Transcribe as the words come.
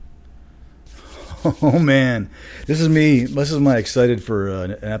Oh man, this is me. This is my excited for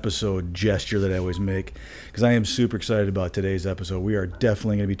an episode gesture that I always make because I am super excited about today's episode. We are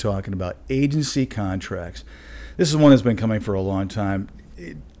definitely going to be talking about agency contracts. This is one that's been coming for a long time.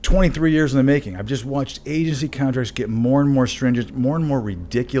 23 years in the making. I've just watched agency contracts get more and more stringent, more and more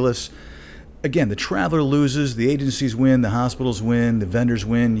ridiculous. Again, the traveler loses, the agencies win, the hospitals win, the vendors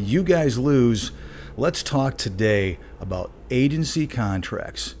win, you guys lose. Let's talk today about agency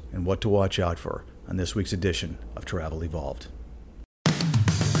contracts and what to watch out for on this week's edition of Travel Evolved.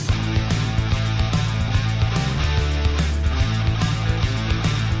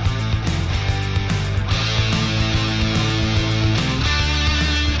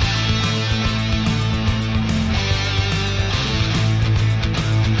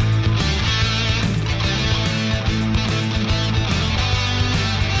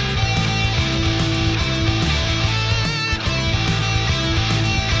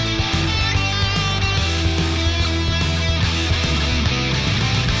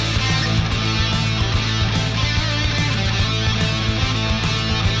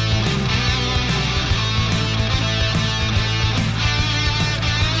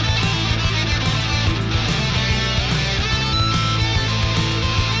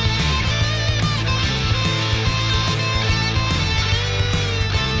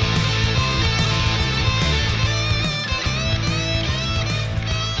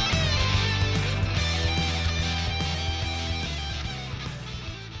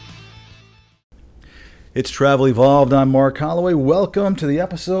 It's Travel Evolved. I'm Mark Holloway. Welcome to the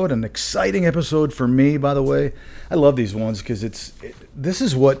episode, an exciting episode for me, by the way. I love these ones because this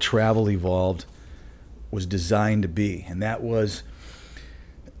is what Travel Evolved was designed to be, and that was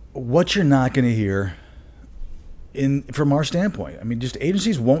what you're not going to hear from our standpoint. I mean, just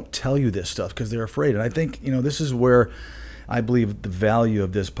agencies won't tell you this stuff because they're afraid, and I think this is where I believe the value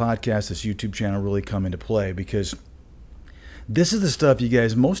of this podcast, this YouTube channel, really come into play because this is the stuff you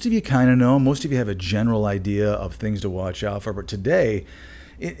guys, most of you kind of know. Most of you have a general idea of things to watch out for. But today,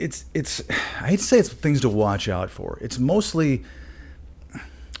 it's I hate to say it's things to watch out for. It's mostly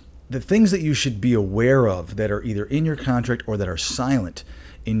the things that you should be aware of that are either in your contract or that are silent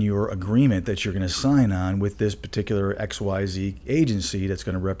in your agreement that you're going to sign on with this particular XYZ agency that's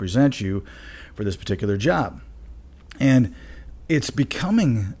going to represent you for this particular job. And it's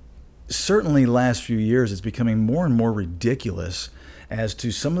becoming, certainly last few years, it's becoming more and more ridiculous as to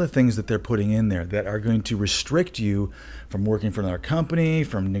some of the things that they're putting in there that are going to restrict you from working for another company,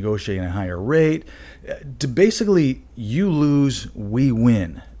 from negotiating a higher rate, to basically you lose, we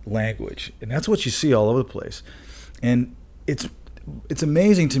win language. And that's what you see all over the place. And it's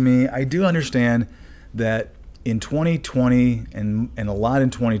amazing to me. I do understand that in 2020 and a lot in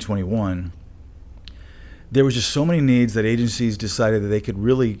 2021, there was just so many needs that agencies decided that they could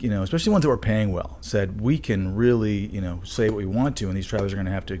really, especially ones that were paying well, said we can really, say what we want to, and these travelers are going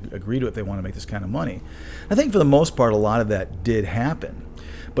to have to agree to it if they want to make this kind of money. I think for the most part, a lot of that did happen.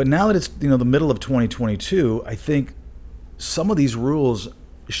 But now that it's, the middle of 2022, I think some of these rules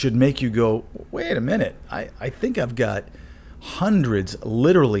should make you go, wait a minute, I think I've got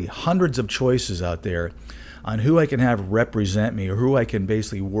literally hundreds of choices out there on who I can have represent me or who I can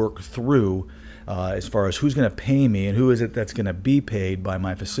basically work through as far as who's going to pay me and who is it that's going to be paid by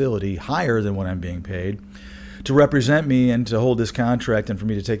my facility higher than what I'm being paid to represent me and to hold this contract and for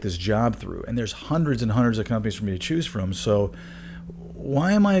me to take this job through. And there's hundreds and hundreds of companies for me to choose from. So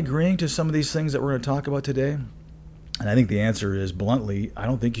why am I agreeing to some of these things that we're going to talk about today? And I think the answer is bluntly, I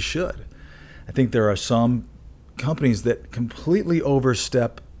don't think you should. I think there are some companies that completely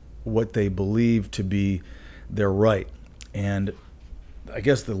overstep what they believe to be their right. And I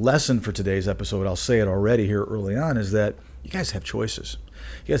guess the lesson for today's episode, I'll say it already here early on, is that you guys have choices.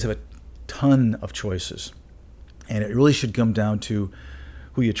 You guys have a ton of choices. And it really should come down to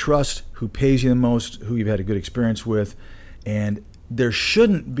who you trust, who pays you the most, who you've had a good experience with. And there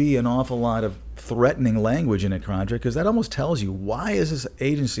shouldn't be an awful lot of threatening language in a contract because that almost tells you, why does this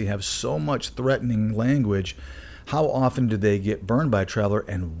agency have so much threatening language? How often do they get burned by a traveler,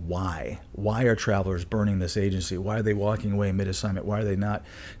 and why? Why are travelers burning this agency? Why are they walking away mid-assignment? Why are they not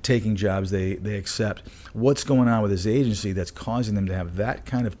taking jobs they accept? What's going on with this agency that's causing them to have that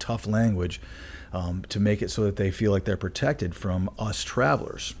kind of tough language to make it so that they feel like they're protected from us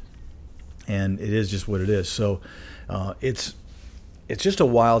travelers? And it is just what it is. So it's just a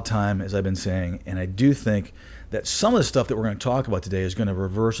wild time, as I've been saying, and I do think that some of the stuff that we're going to talk about today is going to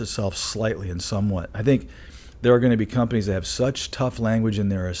reverse itself slightly and somewhat. I think there are going to be companies that have such tough language in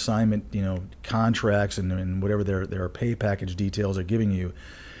their assignment, contracts and whatever their pay package details are giving you,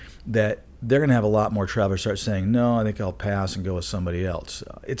 that they're going to have a lot more travelers start saying, no, I think I'll pass and go with somebody else.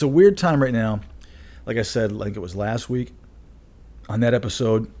 It's a weird time right now like I said, like it was last week on that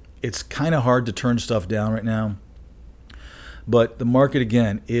episode, it's kind of hard to turn stuff down right now. But the market,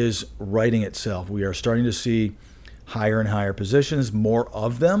 again, is righting itself. We are starting to see higher and higher positions, more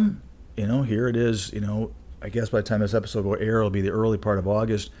of them. Here it is, I guess by the time this episode will air, it'll be the early part of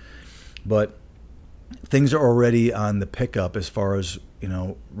August. But things are already on the pickup as far as,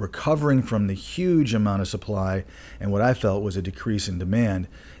 recovering from the huge amount of supply, and what I felt was a decrease in demand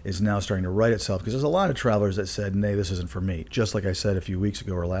is now starting to right itself, because there's a lot of travelers that said, "Nay, this isn't for me." Just like I said a few weeks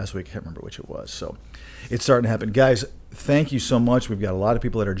ago or last week, I can't remember which it was. So it's starting to happen. Guys, thank you so much. We've got a lot of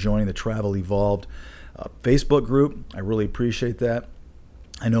people that are joining the Travel Evolved Facebook group. I really appreciate that.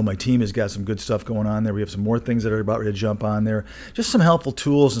 I know my team has got some good stuff going on there. We have some more things that are about ready to jump on there. Just some helpful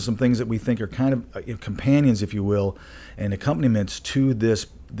tools and some things that we think are kind of companions, if you will, and accompaniments to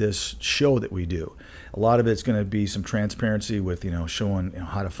this show that we do. A lot of it's going to be some transparency with, showing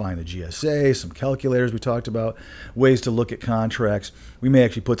how to find the GSA, some calculators we talked about, ways to look at contracts. We may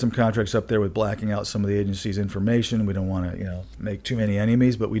actually put some contracts up there with blacking out some of the agency's information. We don't want to, make too many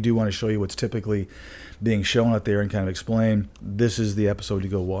enemies, but we do want to show you what's typically being shown out there and kind of explain this is the episode to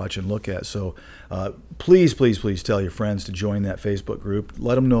go watch and look at. So please tell your friends to join that Facebook group.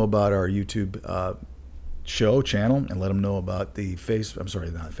 Let them know about our YouTube show channel, and let them know about the podcast,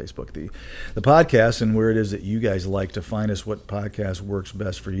 and where it is that you guys like to find us, what podcast works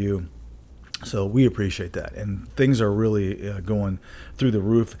best for you. So we appreciate that, and things are really going through the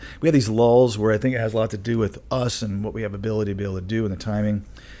roof. We have these lulls where I think it has a lot to do with us and what we have ability to be able to do and the timing.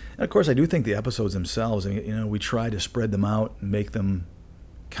 And of course, I do think the episodes themselves, we try to spread them out and make them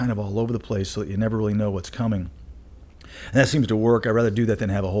kind of all over the place so that you never really know what's coming. And that seems to work. I'd rather do that than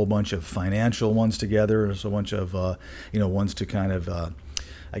have a whole bunch of financial ones together. There's a bunch of, ones to kind of,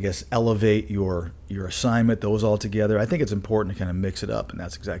 elevate your assignment, those all together. I think it's important to kind of mix it up, and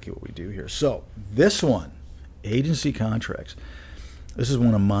that's exactly what we do here. So this one, agency contracts, this is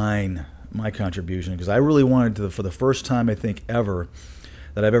one of my contribution, because I really wanted to, for the first time, I think, ever,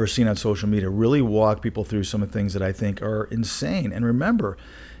 that I've ever seen on social media, really walk people through some of the things that I think are insane. And remember,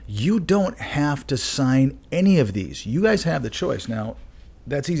 you don't have to sign any of these. You guys have the choice. Now,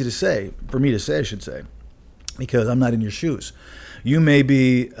 that's easy to say, for me to say, I should say, because I'm not in your shoes. You may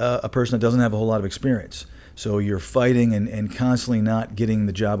be a person that doesn't have a whole lot of experience. So you're fighting and constantly not getting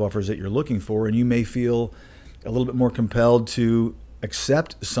the job offers that you're looking for, and you may feel a little bit more compelled to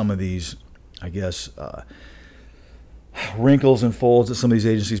accept some of these, wrinkles and folds that some of these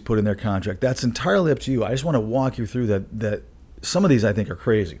agencies put in their contract. That's entirely up to you. I just want to walk you through that some of these I think are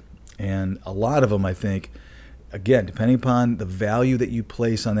crazy. And a lot of them, I think, again, depending upon the value that you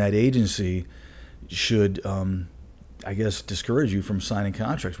place on that agency, should, discourage you from signing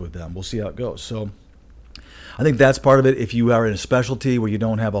contracts with them. We'll see how it goes. So I think that's part of it. If you are in a specialty where you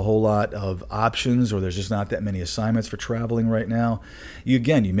don't have a whole lot of options, or there's just not that many assignments for traveling right now, you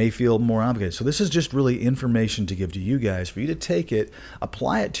may feel more obligated. So this is just really information to give to you guys, for you to take it,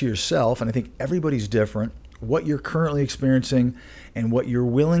 apply it to yourself. And I think everybody's different, what you're currently experiencing and what you're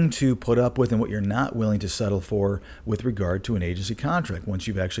willing to put up with and what you're not willing to settle for with regard to an agency contract once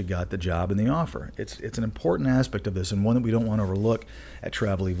you've actually got the job and the offer. It's an important aspect of this, and one that we don't want to overlook at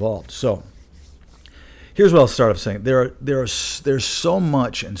Travel Evolved. So here's what I'll start off saying. There's so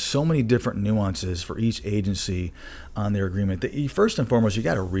much and so many different nuances for each agency on their agreement that first and foremost, you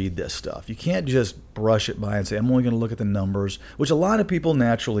got to read this stuff. You can't just brush it by and say, I'm only going to look at the numbers, which a lot of people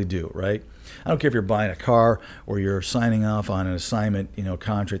naturally do, right? I don't care if you're buying a car or you're signing off on an assignment,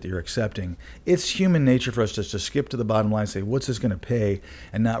 contract that you're accepting. It's human nature for us just to skip to the bottom line and say, what's this going to pay,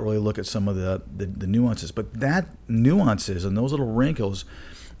 and not really look at some of the nuances. But that nuances and those little wrinkles,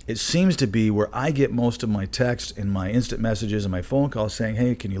 it seems to be where I get most of my text and my instant messages and my phone calls saying,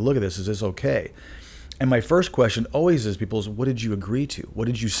 hey, can you look at this? Is this okay? And my first question always is, what did you agree to? What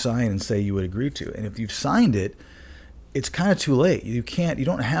did you sign and say you would agree to? And if you've signed it, it's kind of too late. You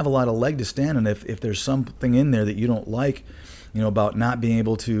don't have a lot of leg to stand on if there's something in there that you don't like, about not being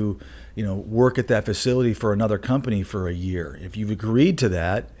able to, work at that facility for another company for a year. If you've agreed to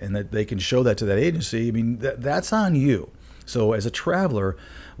that and that they can show that to that agency, that's on you. So as a traveler,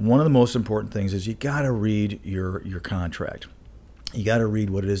 one of the most important things is you got to read your contract. You got to read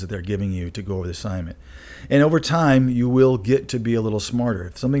what it is that they're giving you to go over the assignment. And over time, you will get to be a little smarter.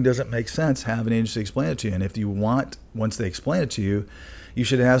 If something doesn't make sense, have an agency explain it to you. And if you want, once they explain it to you, you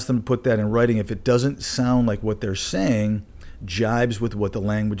should ask them to put that in writing. If it doesn't sound like what they're saying jibes with what the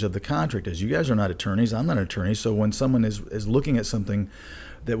language of the contract is. You guys are not attorneys. I'm not an attorney. So when someone is looking at something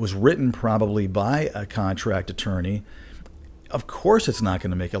that was written probably by a contract attorney, of course it's not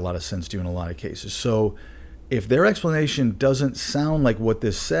going to make a lot of sense to you in a lot of cases. So If their explanation doesn't sound like what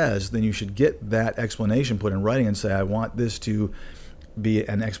this says, then you should get that explanation put in writing and say, I want this to be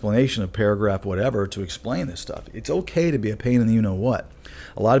an explanation of paragraph whatever to explain this stuff. It's okay to be a pain in the you-know-what.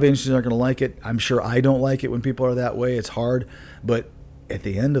 A lot of agencies aren't going to like it. I'm sure I don't like it when people are that way. It's hard. But at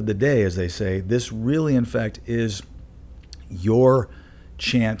the end of the day, as they say, this really, in fact, is your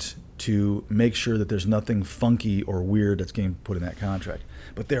chance to make sure that there's nothing funky or weird that's getting put in that contract.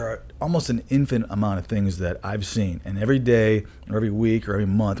 But there are almost an infinite amount of things that I've seen. And every day or every week or every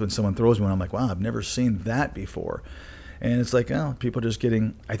month when someone throws me one, I'm like, wow, I've never seen that before. And it's like, oh, people are just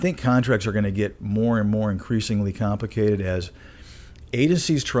getting, I think contracts are going to get more and more increasingly complicated as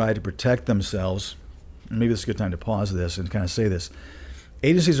agencies try to protect themselves. Maybe this is a good time to pause this and kind of say this.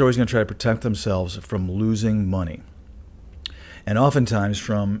 Agencies are always going to try to protect themselves from losing money. And oftentimes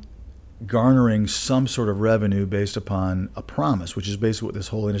from garnering some sort of revenue based upon a promise, which is basically what this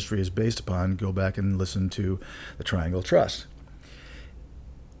whole industry is based upon. Go back and listen to the Triangle Trust.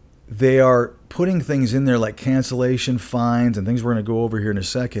 They are putting things in there like cancellation fines and things we're going to go over here in a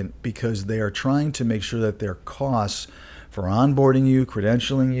second because they are trying to make sure that their costs for onboarding you,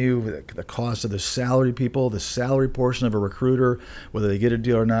 credentialing you, the cost of the salary people, the salary portion of a recruiter, whether they get a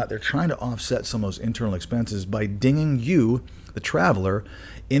deal or not, they're trying to offset some of those internal expenses by dinging you, the traveler,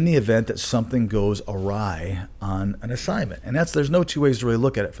 in the event that something goes awry on an assignment. And there's no two ways to really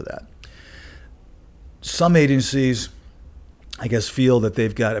look at it for that. Some agencies, I guess, feel that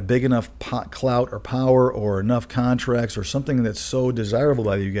they've got a big enough clout or power or enough contracts or something that's so desirable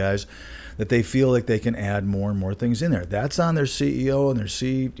by you guys that they feel like they can add more and more things in there. That's on their CEO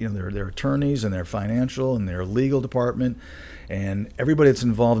and their attorneys and their financial and their legal department and everybody that's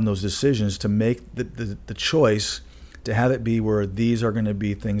involved in those decisions to make the choice to have it be where these are going to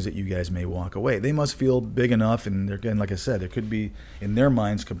be things that you guys may walk away. They must feel big enough, and again, like I said, there could be, in their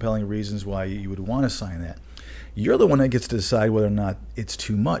minds, compelling reasons why you would want to sign that. You're the one that gets to decide whether or not it's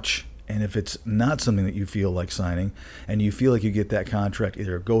too much. And if it's not something that you feel like signing, and you feel like you get that contract,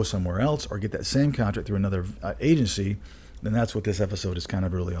 either go somewhere else or get that same contract through another agency, then that's what this episode is kind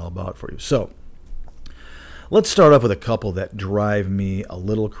of really all about for you. So let's start off with a couple that drive me a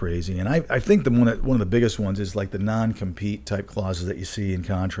little crazy. And I think one of the biggest ones is like the non-compete type clauses that you see in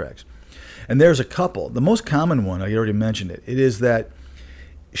contracts. And there's a couple. The most common one, I already mentioned it. It is that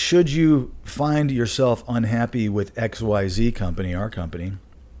should you find yourself unhappy with XYZ company, our company,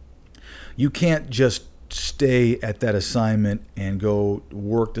 you can't just stay at that assignment and go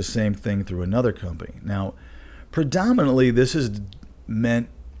work the same thing through another company. Now, predominantly, this is meant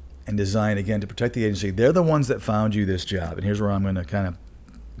and designed, again, to protect the agency. They're the ones that found you this job. And here's where I'm going to kind of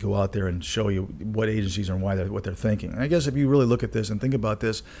go out there and show you what agencies are and what they're thinking. And I guess if you really look at this and think about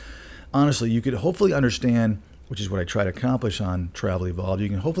this, honestly, you could hopefully understand, which is what I try to accomplish on Travel Evolved, you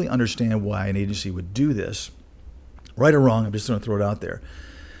can hopefully understand why an agency would do this. Right or wrong, I'm just going to throw it out there.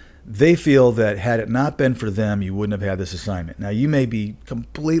 They feel that had it not been for them, you wouldn't have had this assignment. Now, you may be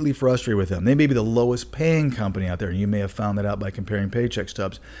completely frustrated with them. They may be the lowest paying company out there, and you may have found that out by comparing paycheck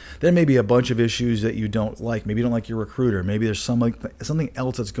stubs. There may be a bunch of issues that you don't like. Maybe you don't like your recruiter. Maybe there's something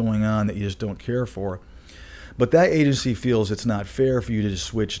else that's going on that you just don't care for. But that agency feels it's not fair for you to just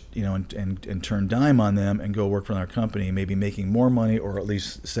switch, and turn dime on them and go work for another company, maybe making more money or at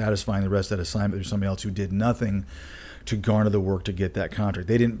least satisfying the rest of that assignment through somebody else who did nothing to garner the work to get that contract.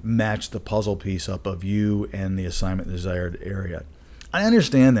 They didn't match the puzzle piece up of you and the assignment in the desired area. I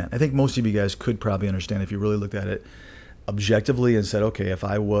understand that. I think most of you guys could probably understand if you really looked at it objectively and said, okay, if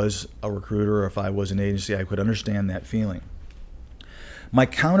I was a recruiter or if I was an agency, I could understand that feeling. My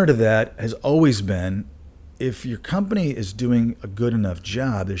counter to that has always been, if your company is doing a good enough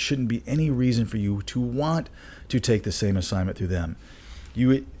job, there shouldn't be any reason for you to want to take the same assignment through them.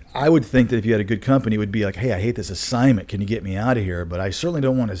 I would think that if you had a good company, it would be like, hey, I hate this assignment. Can you get me out of here? But I certainly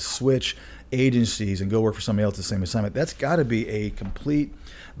don't want to switch agencies and go work for somebody else the same assignment. That's got to be a complete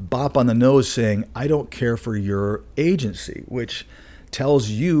bop on the nose saying, I don't care for your agency, which tells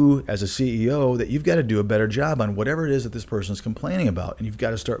you as a CEO that you've got to do a better job on whatever it is that this person is complaining about. And you've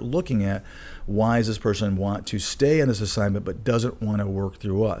got to start looking at why does this person want to stay on this assignment but doesn't want to work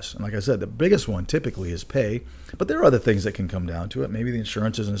through us. And like I said, the biggest one typically is pay, but there are other things that can come down to it. Maybe the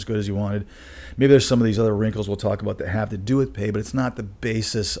insurance isn't as good as you wanted. Maybe there's some of these other wrinkles we'll talk about that have to do with pay, but it's not the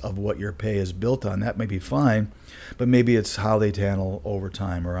basis of what your pay is built on. That may be fine, but maybe it's how they handle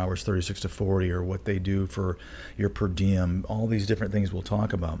overtime or hours 36 to 40 or what they do for your per diem, all these different things we'll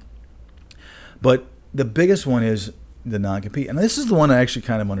talk about. But the biggest one is the non-compete. And this is the one I actually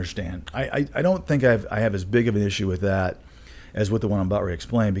kind of understand. I don't think I have as big of an issue with that as with the one I'm about to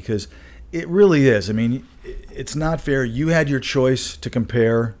explain, because it really is. I mean, it's not fair. You had your choice to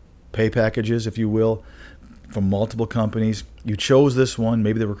compare pay packages, if you will. from multiple companies. You chose this one.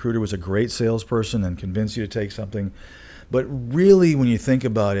 Maybe the recruiter was a great salesperson and convinced you to take something. But really, when you think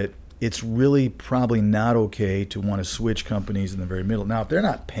about it, it's really probably not okay to want to switch companies in the very middle. Now, if they're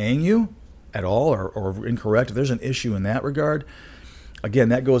not paying you at all or incorrect, if there's an issue in that regard, again,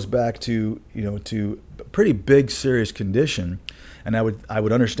 that goes back to to a pretty big, serious condition. And I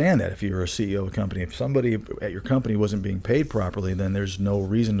would understand that if you're a CEO of a company. If somebody at your company wasn't being paid properly, then there's no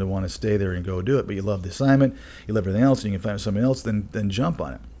reason to want to stay there and go do it. But you love the assignment, you love everything else, and you can find somebody else, then jump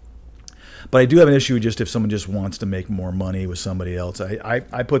on it. But I do have an issue just if someone just wants to make more money with somebody else.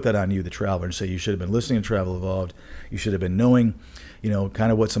 I put that on you, the traveler, and say you should have been listening to Travel Evolved. You should have been knowing,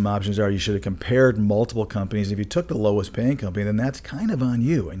 kind of what some options are. You should have compared multiple companies. If you took the lowest paying company, then that's kind of on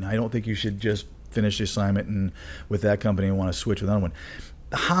you. And I don't think you should just finish the assignment and with that company and want to switch with another one.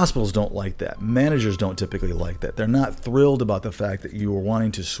 The hospitals don't like that. Managers don't typically like that. They're not thrilled about the fact that you are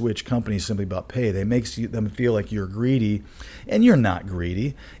wanting to switch companies simply about pay. They makes them feel like you're greedy, and you're not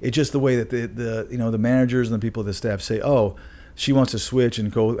greedy. It's just the way that the managers and the people at the staff say, oh, she wants to switch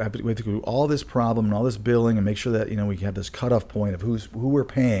and we have to go through all this problem and all this billing and make sure that we have this cutoff point of who we're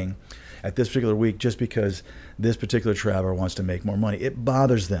paying at this particular week just because this particular traveler wants to make more money. It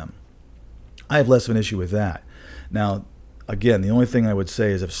bothers them. I have less of an issue with that. Now, again, the only thing I would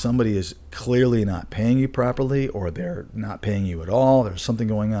say is if somebody is clearly not paying you properly or they're not paying you at all, there's something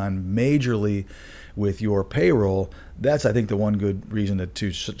going on majorly with your payroll, that's, I think, the one good reason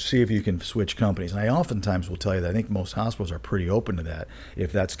to see if you can switch companies. And I oftentimes will tell you that I think most hospitals are pretty open to that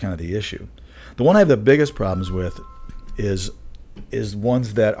if that's kind of the issue. The one I have the biggest problems with is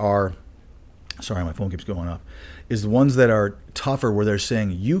ones that are, sorry, my phone keeps going off, is the ones that are tougher where they're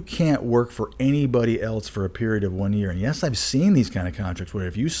saying you can't work for anybody else for a period of 1 year. And yes, I've seen these kind of contracts where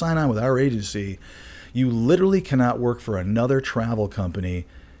if you sign on with our agency, you literally cannot work for another travel company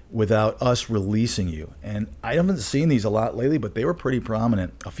without us releasing you. And I haven't seen these a lot lately, but they were pretty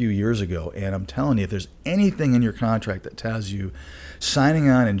prominent a few years ago. And I'm telling you, if there's anything in your contract that tells you signing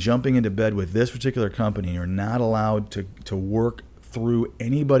on and jumping into bed with this particular company, you're not allowed to work through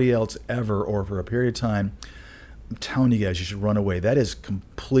anybody else ever or for a period of time, I'm telling you guys, you should run away. That is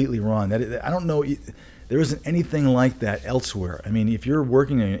completely wrong. I don't know. There isn't anything like that elsewhere. I mean, if you're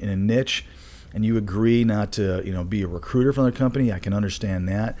working in a niche and you agree not to, be a recruiter for another company, I can understand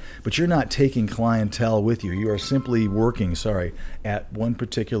that. But you're not taking clientele with you. You are simply working, at one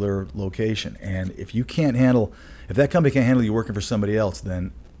particular location. And if that company can't handle you working for somebody else,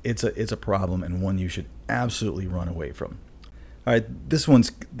 then it's a problem and one you should absolutely run away from. All right,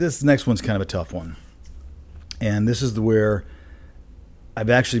 this next one's kind of a tough one. And this is where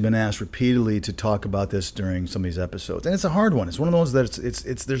I've actually been asked repeatedly to talk about this during some of these episodes. And it's a hard one. It's one of those that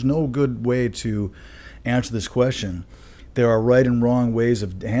it's there's no good way to answer this question. There are right and wrong ways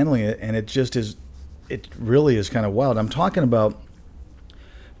of handling it, and it really is kind of wild. I'm talking about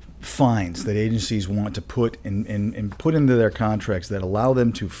fines that agencies want to put put into their contracts that allow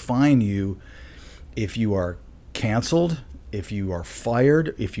them to fine you if you are canceled, if you are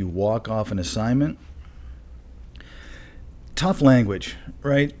fired, if you walk off an assignment. Tough language,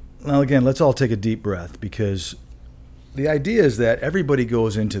 right? Now, again, let's all take a deep breath because the idea is that everybody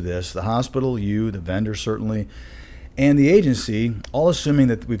goes into this, the hospital, you, the vendor certainly, and the agency, all assuming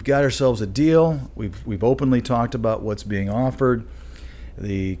that we've got ourselves a deal, we've openly talked about what's being offered,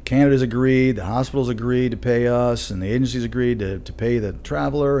 the candidates agreed, the hospitals agreed to pay us, and the agencies agreed to pay the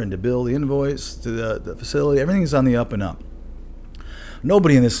traveler and to bill the invoice to the facility. Everything's on the up and up.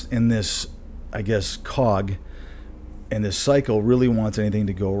 Nobody in this, I guess, cog and this cycle really wants anything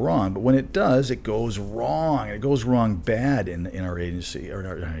to go wrong. But when it does, it goes wrong. It goes wrong bad in our agency, or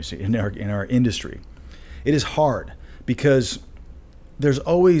in our industry. It is hard because there's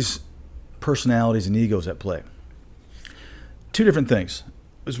always personalities and egos at play. Two different things.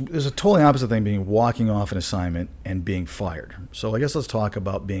 There's a totally opposite thing being walking off an assignment and being fired. So I guess let's talk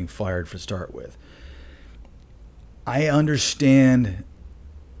about being fired to start with. I understand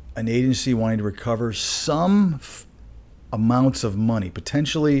an agency wanting to recover some amounts of money,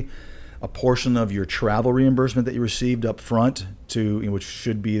 potentially a portion of your travel reimbursement that you received up front, which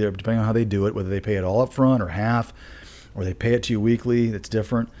should be there depending on how they do it, whether they pay it all up front or half, or they pay it to you weekly, that's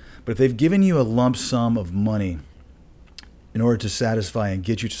different. But if they've given you a lump sum of money in order to satisfy and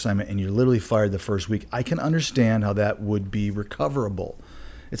get you to assignment and you're literally fired the first week, I can understand how that would be recoverable.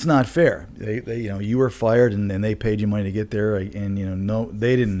 It's not fair. They you were fired and they paid you money to get there, and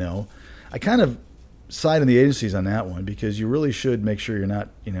they didn't know. I kind of side on the agencies on that one because you really should make sure you're not,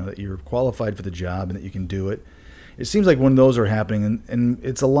 that you're qualified for the job and that you can do it. It seems like when those are happening, and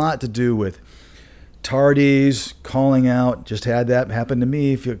it's a lot to do with tardies, calling out. Just had that happen to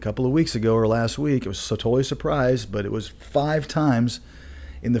me a couple of weeks ago or last week. It was so totally surprised, but it was 5 times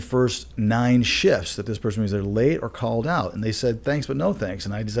in the first 9 shifts that this person was either late or called out. And they said, thanks, but no thanks.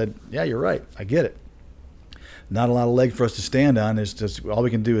 And I said, yeah, you're right. I get it. Not a lot of leg for us to stand on. Is just all we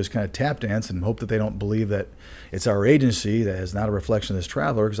can do is kind of tap dance and hope that they don't believe that it's our agency that is not a reflection of this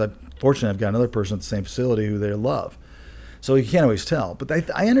traveler. Because fortunately, I've got another person at the same facility who they love. So you can't always tell. But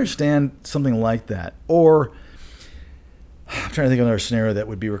I understand something like that. Or I'm trying to think of another scenario that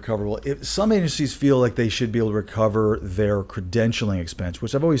would be recoverable. If some agencies feel like they should be able to recover their credentialing expense,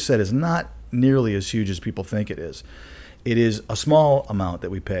 which I've always said is not nearly as huge as people think it is. It is a small amount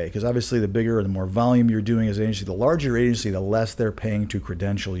that we pay, because obviously the bigger or the more volume you're doing as an agency, the larger your agency, the less they're paying to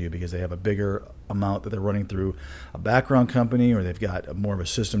credential you, because they have a bigger amount that they're running through a background company, or they've got more of a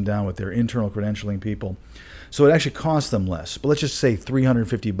system down with their internal credentialing people. So it actually costs them less. But let's just say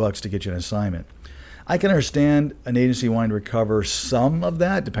 $350 to get you an assignment. I can understand an agency wanting to recover some of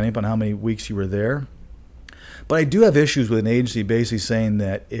that, depending upon how many weeks you were there. But I do have issues with an agency basically saying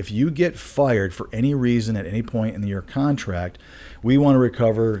that if you get fired for any reason at any point in your contract, we want to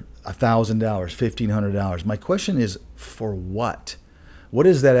recover $1,000, $1,500. My question is, for what? What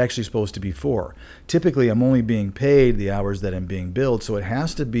is that actually supposed to be for? Typically, I'm only being paid the hours that I'm being billed, so it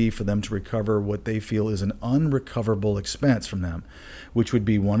has to be for them to recover what they feel is an unrecoverable expense from them, which would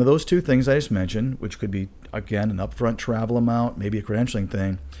be one of those 2 things I just mentioned, which could be, again, an upfront travel amount, maybe a credentialing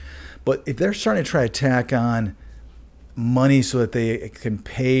thing. But if they're starting to try to tack on money so that they can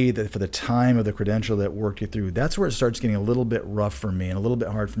pay for the time of the credential that worked you through, that's where it starts getting a little bit rough for me and a little bit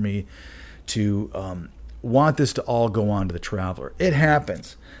hard for me to want this to all go on to the traveler. It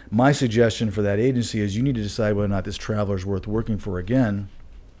happens. My suggestion for that agency is you need to decide whether or not this traveler is worth working for again.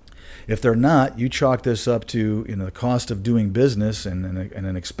 If they're not, you chalk this up to the cost of doing business and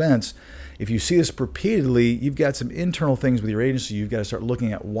an expense. If you see this repeatedly, you've got some internal things with your agency. You've got to start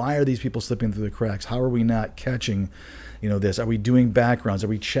looking at, why are these people slipping through the cracks? How are we not catching this? Are we doing backgrounds? Are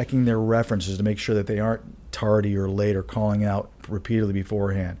we checking their references to make sure that they aren't tardy or late or calling out repeatedly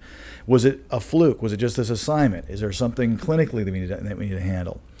beforehand? Was it a fluke? Was it just this assignment? Is there something clinically that we need to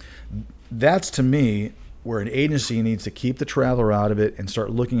handle? That's, to me, where an agency needs to keep the traveler out of it and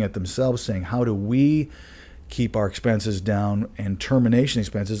start looking at themselves, saying, how do we keep our expenses down? And termination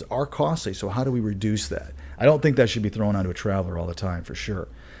expenses are costly, so how do we reduce that? I don't think that should be thrown onto a traveler all the time, for sure.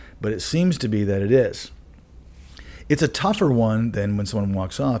 But it seems to be that it is. It's a tougher one than when someone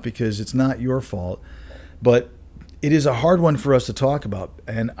walks off, because it's not your fault, but it is a hard one for us to talk about.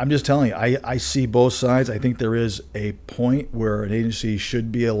 And I'm just telling you, I see both sides. I think there is a point where an agency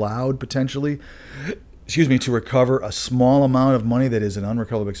should be allowed potentially, to recover a small amount of money that is an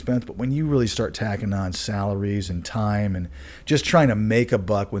unrecoverable expense. But when you really start tacking on salaries and time and just trying to make a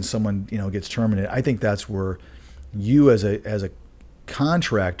buck when someone gets terminated, I think that's where you as a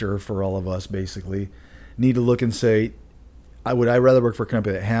contractor, for all of us basically, need to look and say, would I rather work for a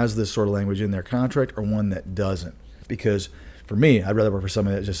company that has this sort of language in their contract or one that doesn't? Because for me, I'd rather work for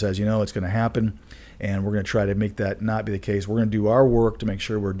somebody that just says, it's going to happen, and we're going to try to make that not be the case. We're going to do our work to make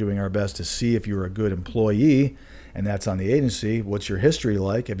sure we're doing our best to see if you're a good employee, and that's on the agency. What's your history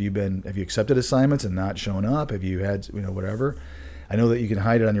like? Have you accepted assignments and not shown up? Have you had, whatever? I know that you can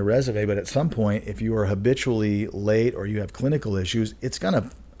hide it on your resume, but at some point, if you are habitually late or you have clinical issues, it's going to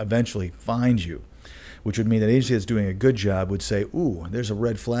eventually find you, which would mean that an agency that's doing a good job would say, ooh, there's a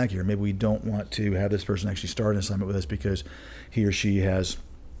red flag here. Maybe we don't want to have this person actually start an assignment with us because he or she has,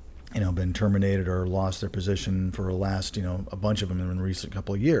 been terminated or lost their position for the last, a bunch of them in the recent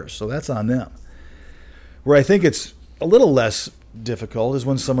couple of years. So that's on them. Where I think it's a little less difficult is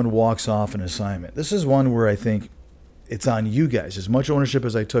when someone walks off an assignment. This is one where I think it's on you guys. As much ownership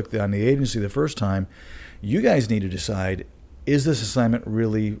as I took on the agency the first time, you guys need to decide, is this assignment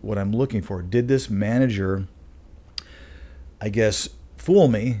really what I'm looking for? Did this manager, fool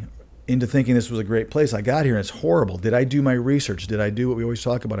me into thinking this was a great place? I got here and it's horrible. Did I do my research? Did I do what we always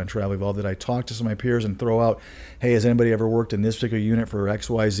talk about on Travel Evolve? Did I talk to some of my peers and throw out, hey, has anybody ever worked in this particular unit for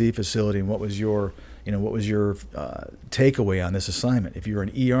XYZ facility? And what was your takeaway on this assignment? If you're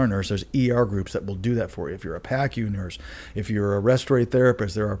an ER nurse, there's ER groups that will do that for you. If you're a PACU nurse, if you're a respiratory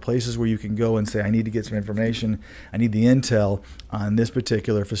therapist, there are places where you can go and say, I need to get some information. I need the intel on this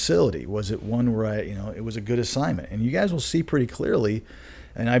particular facility. Was it one where it was a good assignment? And you guys will see pretty clearly,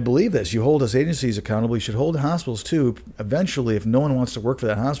 and I believe this, you hold us agencies accountable, you should hold the hospitals too. Eventually, if no one wants to work for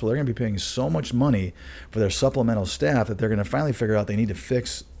that hospital, they're going to be paying so much money for their supplemental staff that they're going to finally figure out they need to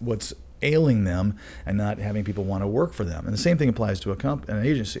fix what's ailing them and not having people want to work for them. And the same thing applies to an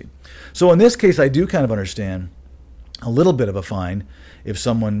agency. So in this case, I do kind of understand a little bit of a fine if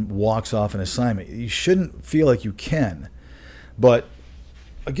someone walks off an assignment. You shouldn't feel like you can. But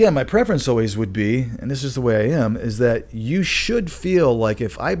again, my preference always would be, and this is the way I am, is that you should feel like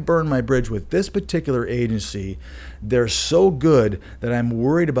if I burn my bridge with this particular agency, they're so good that I'm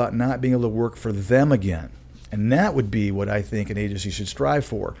worried about not being able to work for them again. And that would be what I think an agency should strive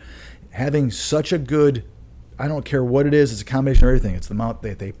for. Having such a good, I don't care what it is, it's a combination of everything. It's the amount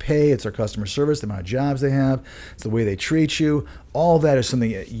that they pay, it's their customer service, the amount of jobs they have, it's the way they treat you. All that is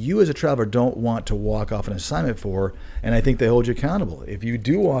something that you as a traveler don't want to walk off an assignment for, and I think they hold you accountable. If you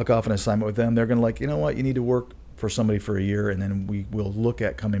do walk off an assignment with them, they're going to like, you know what, you need to work for somebody for a year, and then we will look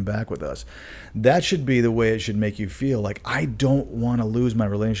at coming back with us. That should be the way it should make you feel. Like, I don't want to lose my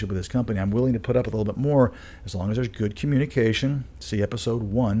relationship with this company. I'm willing to put up with a little bit more as long as there's good communication. See episode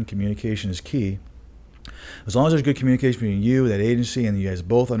 1, communication is key. As long as there's good communication between you, that agency, and you guys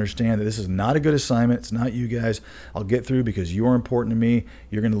both understand that this is not a good assignment, it's not you guys, I'll get through because you're important to me,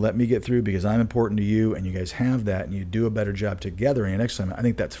 you're going to let me get through because I'm important to you, and you guys have that, and you do a better job together in your next assignment, I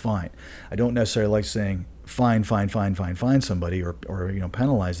think that's fine. I don't necessarily like saying fine somebody or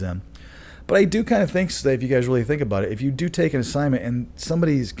penalize them. But I do kind of think that if you guys really think about it, if you do take an assignment and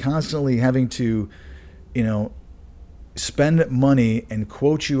somebody's constantly having to, spend money and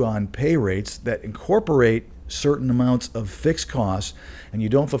quote you on pay rates that incorporate certain amounts of fixed costs, and you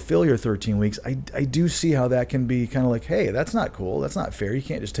don't fulfill your 13 weeks, I do see how that can be kind of like, hey, that's not cool. That's not fair. You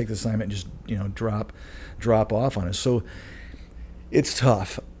can't just take the assignment and just, drop off on us. So it's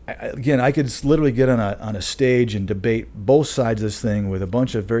tough. Again, I could literally get on a stage and debate both sides of this thing with a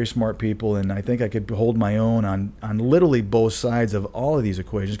bunch of very smart people, and I think I could hold my own on literally both sides of all of these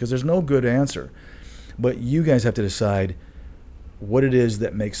equations because there's no good answer. But you guys have to decide what it is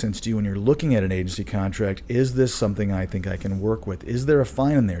that makes sense to you when you're looking at an agency contract. Is this something I think I can work with? Is there a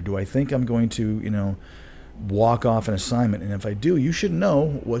fine in there? Do I think I'm going to, walk off an assignment? And if I do, you should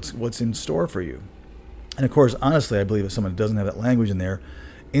know what's in store for you. And of course, honestly, I believe if someone doesn't have that language in there,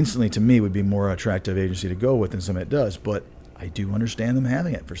 instantly to me would be more attractive agency to go with than someone that does. But I do understand them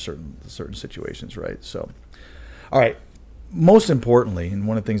having it for certain situations, right? So, all right. Most importantly, and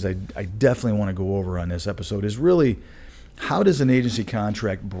one of the things I definitely want to go over on this episode is really, how does an agency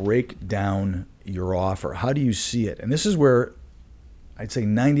contract break down your offer? How do you see it? And this is where I'd say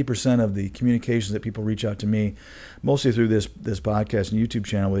 90% of the communications that people reach out to me, mostly through this podcast and YouTube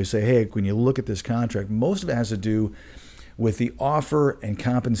channel, where they say, hey, when you look at this contract, most of it has to do with the offer and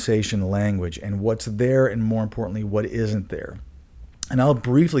compensation language and what's there, and more importantly, what isn't there. And I'll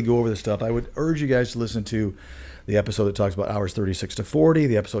briefly go over this stuff. I would urge you guys to listen to the episode that talks about hours 36 to 40,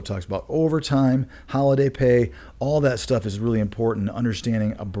 the episode talks about overtime, holiday pay. All that stuff is really important in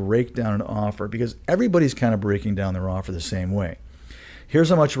understanding a breakdown in offer, because everybody's kind of breaking down their offer the same way. Here's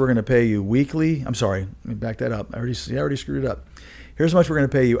how much we're going to pay you weekly. I'm sorry, let me back that up. I already screwed it up. Here's how much we're going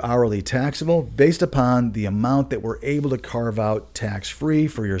to pay you hourly taxable based upon the amount that we're able to carve out tax-free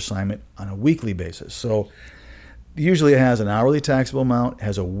for your assignment on a weekly basis. So usually it has an hourly taxable amount,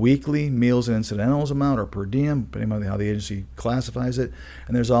 has a weekly meals and incidentals amount or per diem, depending on how the agency classifies it.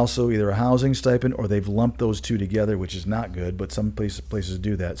 And there's also either a housing stipend or they've lumped those two together, which is not good, but some places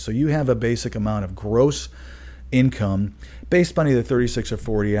do that. So you have a basic amount of gross income based on either 36 or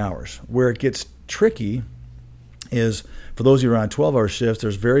 40 hours. Where it gets tricky is, for those of you who are on 12-hour shifts,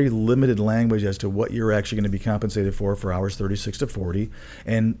 there's very limited language as to what you're actually going to be compensated for hours 36 to 40.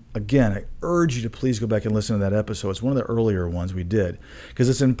 And again, I urge you to please go back and listen to that episode. It's one of the earlier ones we did, because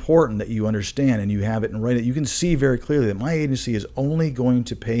it's important that you understand and you have it and write it. You can see very clearly that my agency is only going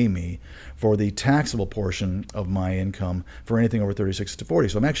to pay me for the taxable portion of my income for anything over 36 to 40.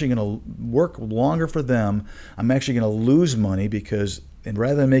 So I'm actually going to work longer for them. I'm actually going to lose money because, and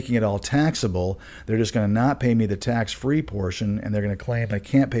rather than making it all taxable, they're just going to not pay me the tax-free portion, and they're going to claim they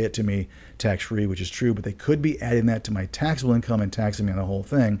can't pay it to me tax-free, which is true, but they could be adding that to my taxable income and taxing me on the whole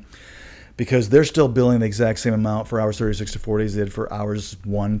thing, because they're still billing the exact same amount for hours 36 to 40 as they did for hours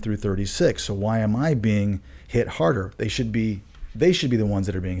 1 through 36. So why am I being hit harder? They should be the ones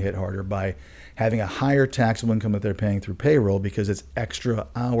that are being hit harder by having a higher taxable income that they're paying through payroll, because it's extra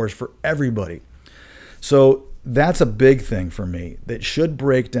hours for everybody. So that's a big thing for me that should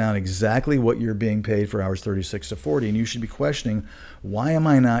break down exactly what you're being paid for hours 36 to 40. And you should be questioning, why am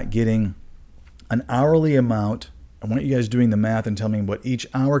I not getting an hourly amount? I want you guys doing the math and tell me what each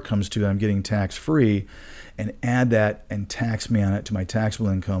hour comes to that I'm getting tax-free, and add that and tax me on it to my taxable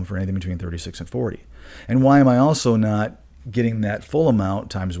income for anything between 36 and 40. And why am I also not getting that full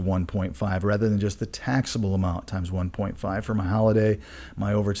amount times 1.5 rather than just the taxable amount times 1.5 for my holiday,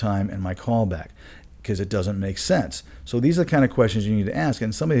 my overtime, and my callback? Because it doesn't make sense. So these are the kind of questions you need to ask.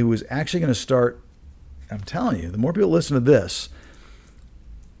 And somebody who is actually going to start I'm telling you, the more people listen to this,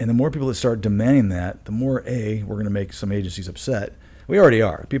 and the more people that start demanding that, the more, we're going to make some agencies upset. We already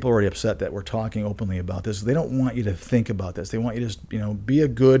are. People are already upset that we're talking openly about this. They don't want you to think about this. They want you to, be a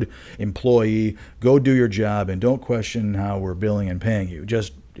good employee, go do your job, and don't question how we're billing and paying you.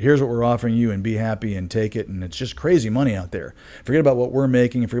 Just here's what we're offering you and be happy and take it. And it's just crazy money out there. Forget about what we're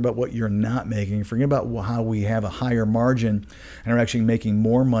making and forget about what you're not making. Forget about how we have a higher margin and are actually making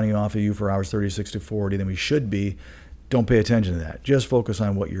more money off of you for hours 36 to 40 than we should be. Don't pay attention to that. Just focus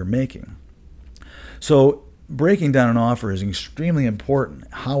on what you're making. So breaking down an offer is extremely important.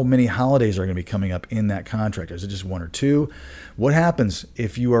 How many holidays are going to be coming up in that contract? Is it just one or two? What happens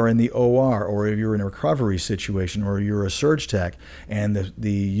if you are in the OR or if you're in a recovery situation or you're a surge tech and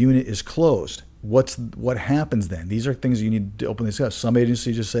the unit is closed? What happens then? These are things you need to openly discuss. Some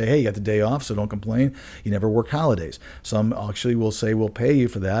agencies just say, hey, you got the day off, so don't complain. You never work holidays. Some actually will say, we'll pay you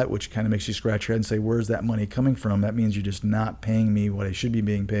for that, which kind of makes you scratch your head and say, where's that money coming from? That means you're just not paying me what I should be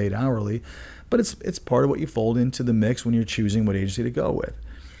being paid hourly. But it's part of what you fold into the mix when you're choosing what agency to go with.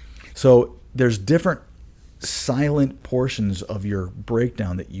 So there's different silent portions of your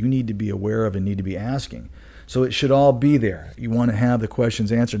breakdown that you need to be aware of and need to be asking. So it should all be there. You want to have the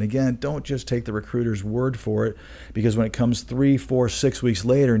questions answered. And again, don't just take the recruiter's word for it, because when it comes 3, 4, 6 weeks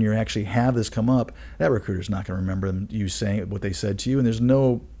later and you actually have this come up, that recruiter's not going to remember you saying what they said to you, and there's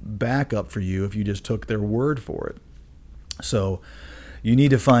no backup for you if you just took their word for it. So you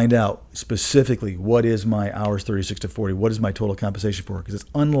need to find out specifically, what is my hours 36 to 40? What is my total compensation for? Because it's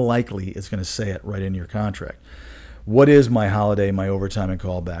unlikely it's going to say it right in your contract. What is my holiday, my overtime, and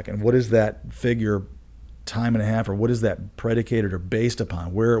callback? And what is that figure, time and a half, or what is that predicated or based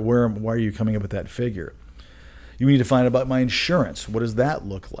upon? Why are you coming up with that figure? You need to find out about my insurance. What does that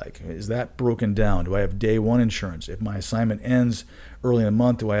look like? Is that broken down? Do I have day one insurance? If my assignment ends early in the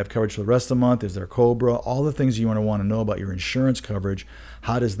month, do I have coverage for the rest of the month? Is there COBRA? All the things you want to know about your insurance coverage.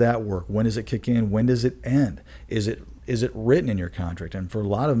 How does that work? When does it kick in? When does it end? Is it written in your contract? And for a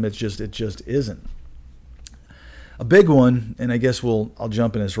lot of them, it just isn't. A big one, and I guess I'll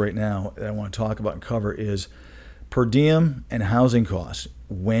jump in this right now, that I want to talk about and cover, is per diem and housing costs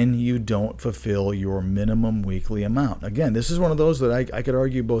when you don't fulfill your minimum weekly amount. Again, this is one of those that I could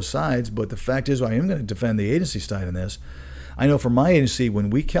argue both sides, but the fact is I am going to defend the agency side in this. I know for my agency, when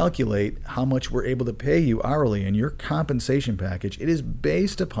we calculate how much we're able to pay you hourly in your compensation package, it is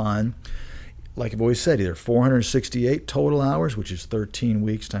based upon, like I've always said, either 468 total hours, which is 13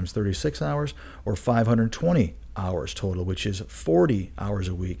 weeks times 36 hours, or 520 hours total, which is 40 hours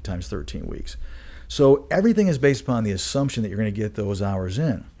a week times 13 weeks. So everything is based upon the assumption that you're going to get those hours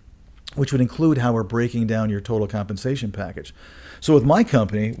in, which would include how we're breaking down your total compensation package. So with my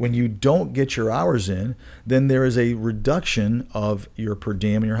company, when you don't get your hours in, then there is a reduction of your per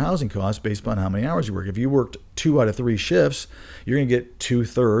diem and your housing costs based upon how many hours you work. If you worked 2 out of 3 shifts, you're going to get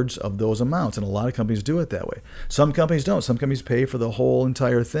 2/3 of those amounts. And a lot of companies do it that way. Some companies don't. Some companies pay for the whole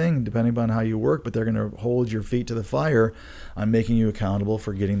entire thing, depending upon how you work, but they're going to hold your feet to the fire on making you accountable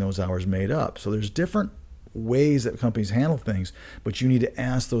for getting those hours made up. So there's different ways that companies handle things, but you need to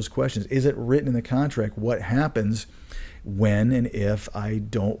ask those questions. Is it written in the contract what happens when and if I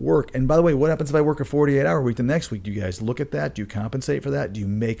don't work? And by the way, what happens if I work a 48-hour week the next week? Do you guys look at that? Do you compensate for that? Do you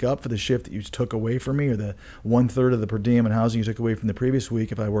make up for the shift that you took away from me, or the 1/3 of the per diem and housing you took away from the previous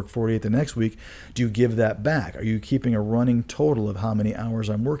week? If I work 48 the next week, do you give that back? Are you keeping a running total of how many hours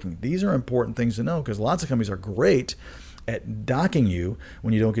I'm working? These are important things to know, because lots of companies are great at docking you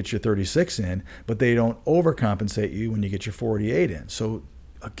when you don't get your 36 in, but they don't overcompensate you when you get your 48 in. So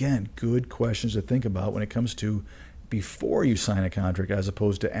again, good questions to think about when it comes to before you sign a contract, as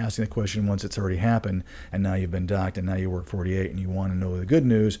opposed to asking the question once it's already happened and now you've been docked and now you work 48 and you want to know the good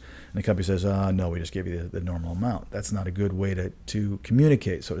news, and the company says, no, we just gave you the normal amount. That's not a good way to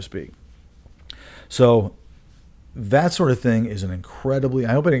communicate, so to speak. So that sort of thing is an incredibly,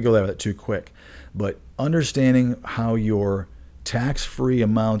 I hope I didn't go that too quick, but understanding how your tax-free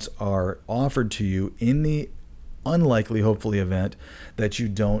amounts are offered to you in the unlikely, hopefully, event that you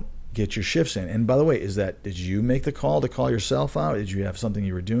don't get your shifts in. And by the way, did you make the call to call yourself out? Did you have something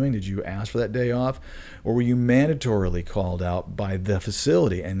you were doing? Did you ask for that day off? Or were you mandatorily called out by the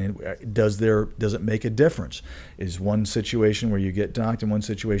facility? And does it make a difference? Is one situation where you get docked and one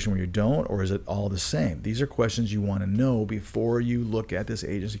situation where you don't, or is it all the same? These are questions you want to know before you look at this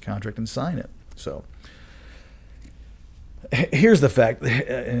agency contract and sign it. So here's the fact,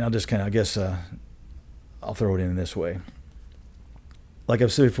 and I'll just kind of, I'll throw it in this way. Like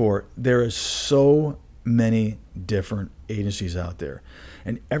I've said before, there is so many different agencies out there,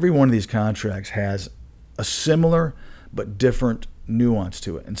 and every one of these contracts has a similar but different nuance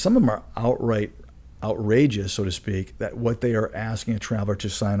to it. And some of them are outright outrageous, so to speak, that what they are asking a traveler to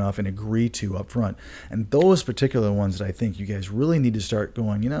sign off and agree to up front. And those particular ones that I think you guys really need to start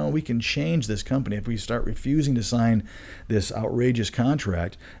going, we can change this company. If we start refusing to sign this outrageous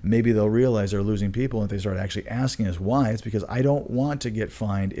contract, maybe they'll realize they're losing people. And if they start actually asking us why, it's because I don't want to get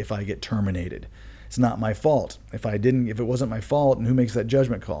fined if I get terminated. It's not my fault. If it wasn't my fault, and who makes that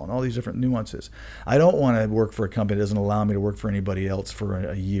judgment call, and all these different nuances. I don't want to work for a company that doesn't allow me to work for anybody else for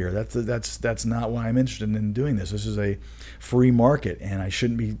a year. That's not why I'm interested in doing this. This is a free market, and I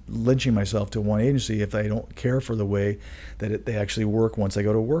shouldn't be lynching myself to one agency if I don't care for the way that they actually work once I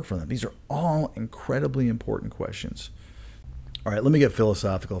go to work for them. These are all incredibly important questions. All right, let me get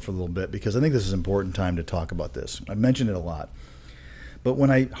philosophical for a little bit, because I think this is an important time to talk about this. I've mentioned it a lot. But when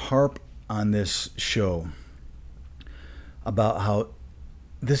I harp on this show about how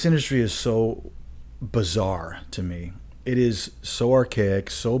this industry is so bizarre to me, it is so archaic,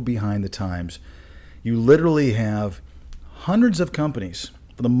 so behind the times. You literally have hundreds of companies,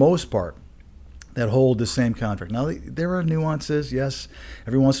 for the most part, that hold the same contract. Now, there are nuances. Yes,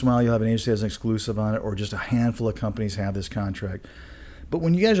 every once in a while you'll have an agency that has an exclusive on it, or just a handful of companies have this contract. But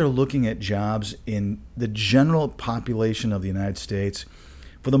when you guys are looking at jobs in the general population of the United States,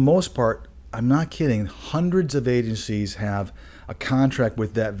 for the most part, I'm not kidding, hundreds of agencies have a contract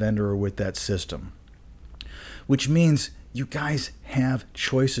with that vendor or with that system, which means you guys have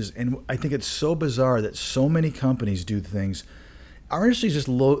choices. And I think it's so bizarre that so many companies do things. Our industry is just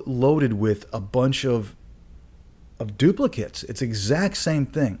loaded with a bunch of duplicates. It's the exact same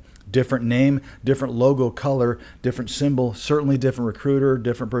thing. Different name, different logo color, different symbol, certainly different recruiter,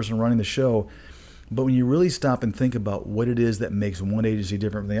 different person running the show. But when you really stop and think about what it is that makes one agency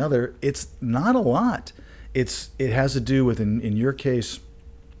different from the other, it's not a lot. It has to do with, in your case,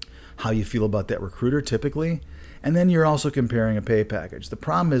 how you feel about that recruiter typically. And then you're also comparing a pay package. The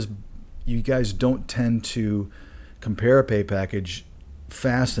problem is you guys don't tend to compare a pay package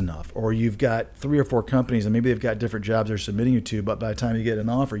fast enough, or you've got 3 or 4 companies and maybe they've got different jobs they're submitting you to, but by the time you get an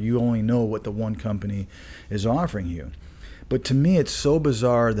offer, you only know what the one company is offering you. But to me, it's so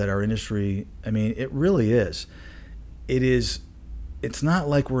bizarre that our industry, it really is. It's not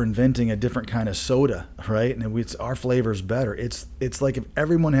like we're inventing a different kind of soda, right? And our flavor's better. It's like if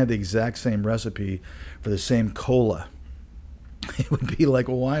everyone had the exact same recipe for the same cola, it would be like,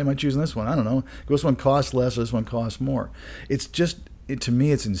 well, why am I choosing this one? I don't know. This one costs less, or this one costs more. It's just, to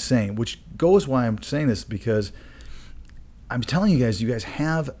me, it's insane, which goes why I'm saying this, because I'm telling you guys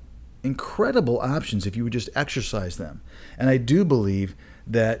have incredible options if you would just exercise them. And I do believe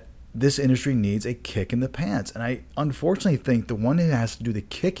that this industry needs a kick in the pants. And I unfortunately think the one who has to do the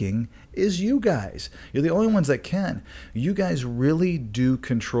kicking is you guys. You're the only ones that can. You guys really do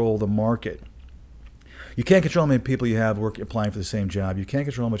control the market. You can't control how many people you have applying for the same job. You can't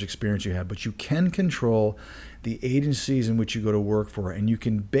control how much experience you have, but you can control the agencies in which you go to work for. And you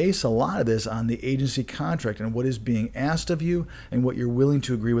can base a lot of this on the agency contract and what is being asked of you and what you're willing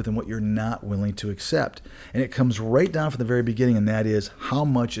to agree with and what you're not willing to accept. And it comes right down from the very beginning, and that is, how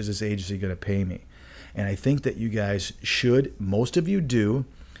much is this agency going to pay me? And I think that you guys should, most of you do,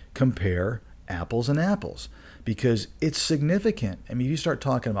 compare apples and apples, because it's significant. You start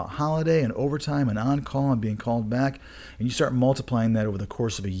talking about holiday and overtime and on-call and being called back, and you start multiplying that over the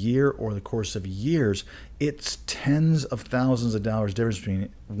course of a year or the course of years, it's tens of thousands of dollars difference between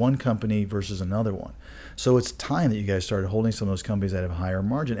one company versus another one. So it's time that you guys started holding some of those companies that have a higher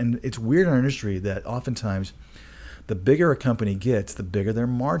margin. And it's weird in our industry that oftentimes the bigger a company gets, the bigger their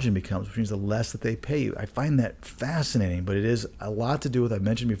margin becomes, which means the less that they pay you. I find that fascinating, but it is a lot to do with, I've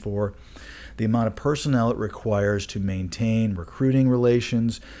mentioned before, the amount of personnel it requires to maintain recruiting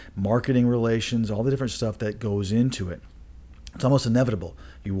relations, marketing relations, all the different stuff that goes into it. It's almost inevitable.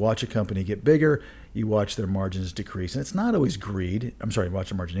 You watch a company get bigger, you watch their margins decrease. And it's not always greed. Watch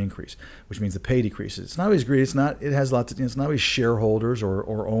the margin increase, which means the pay decreases. It's not always greed. It's not always shareholders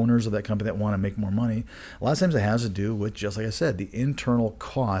or owners of that company that want to make more money. A lot of times it has to do with, just like I said, the internal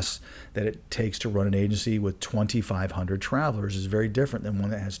costs that it takes to run an agency with 2,500 travelers is very different than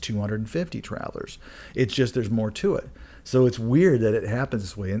one that has 250 travelers. It's just, there's more to it. So it's weird that it happens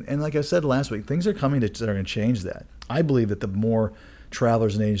this way. And like I said last week, things are coming that are going to change that. I believe that the more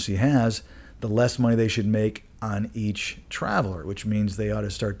travelers an agency has, the less money they should make on each traveler, which means they ought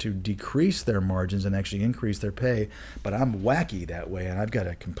to start to decrease their margins and actually increase their pay. But I'm wacky that way, and I've got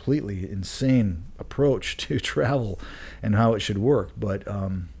a completely insane approach to travel and how it should work. But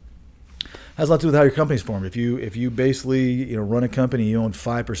has a lot to do with how your company's formed. If you basically run a company, you own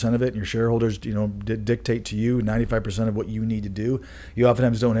 5% of it, and your shareholders dictate to you 95% of what you need to do, you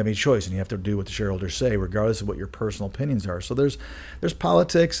oftentimes don't have any choice, and you have to do what the shareholders say, regardless of what your personal opinions are. So there's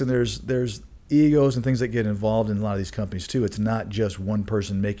politics, and there's egos and things that get involved in a lot of these companies too. It's not just one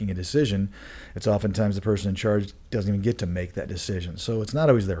person making a decision. It's oftentimes the person in charge doesn't even get to make that decision. So it's not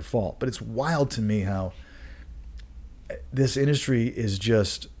always their fault. But it's wild to me how this industry is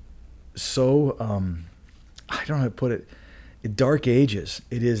just so, I don't know how to put it, dark ages.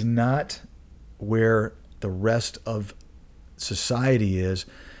 It is not where the rest of society is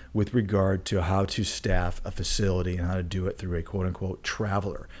with regard to how to staff a facility and how to do it through a quote unquote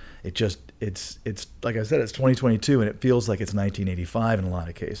traveler. It's like I said, it's 2022 and it feels like it's 1985 in a lot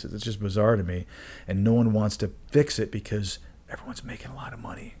of cases. It's just bizarre to me, and no one wants to fix it because everyone's making a lot of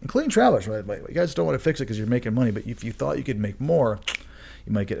money, including travelers, right? You guys don't want to fix it because you're making money, but if you thought you could make more,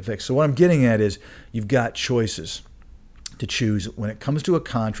 you might get it fixed. So what I'm getting at is you've got choices to choose. When it comes to a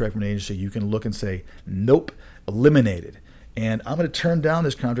contract from an agency, you can look and say, nope, eliminated. And I'm going to turn down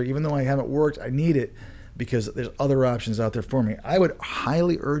this contract even though I haven't worked. I need it because there's other options out there for me. I would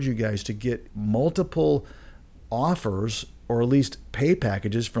highly urge you guys to get multiple offers or at least pay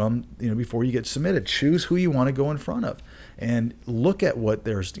packages from, before you get submitted. Choose who you want to go in front of and look at what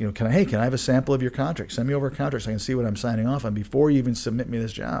there's, can I have a sample of your contract? Send me over a contract so I can see what I'm signing off on before you even submit me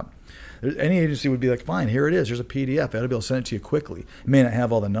this job. Any agency would be like, fine, here it is. Here's a PDF. I'll be able to send it to you quickly. It may not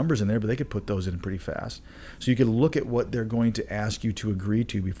have all the numbers in there, but they could put those in pretty fast. So you could look at what they're going to ask you to agree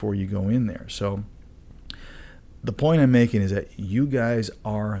to before you go in there. So the point I'm making is that you guys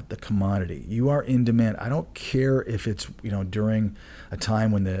are the commodity. You are in demand. I don't care if it's during a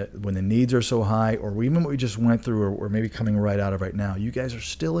time when the needs are so high, or even what we just went through, or maybe coming right out of right now. You guys are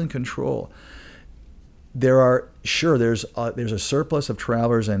still in control. There's a surplus of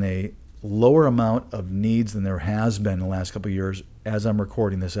travelers and a lower amount of needs than there has been in the last couple of years as I'm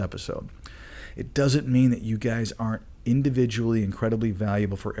recording this episode. It doesn't mean that you guys aren't individually incredibly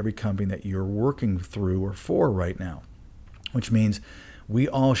valuable for every company that you're working through or for right now, which means we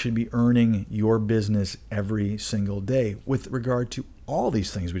all should be earning your business every single day with regard to all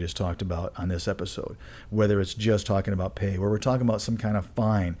these things we just talked about on this episode, whether it's just talking about pay, where we're talking about some kind of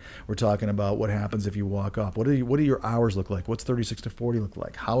fine, we're talking about what happens if you walk off, what do your hours look like, what's 36 to 40 look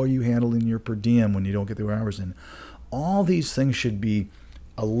like, how are you handling your per diem when you don't get the hours in. All these things should be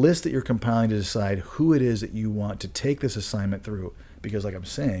a list that you're compiling to decide who it is that you want to take this assignment through, because like I'm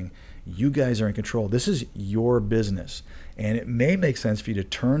saying, you guys are in control. This is your business, and it may make sense for you to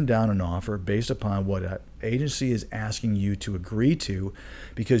turn down an offer based upon what an agency is asking you to agree to,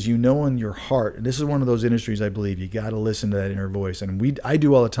 because you know in your heart, and this is one of those industries I believe you got to listen to that inner voice, and I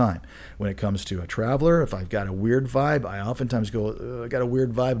do all the time when it comes to a traveler. If I've got a weird vibe, I oftentimes go, I got a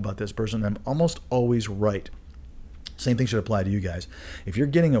weird vibe about this person, and I'm almost always right. Same thing should apply to you guys. If you're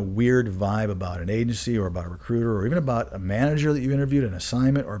getting a weird vibe about an agency or about a recruiter or even about a manager that you interviewed, an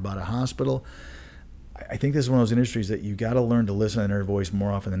assignment, or about a hospital, I think this is one of those industries that you got to learn to listen to their voice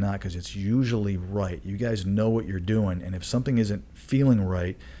more often than not, because it's usually right. You guys know what you're doing, and if something isn't feeling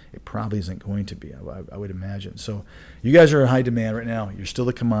right, it probably isn't going to be, I would imagine. So you guys are in high demand right now. You're still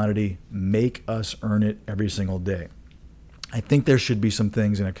a commodity. Make us earn it every single day. I think there should be some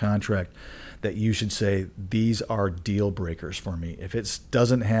things in a contract that you should say, these are deal breakers for me. If it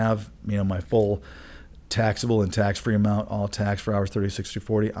doesn't have, my full taxable and tax-free amount, all tax for hours 36 to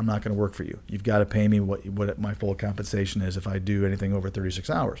 40, I'm not going to work for you. You've got to pay me what my full compensation is if I do anything over 36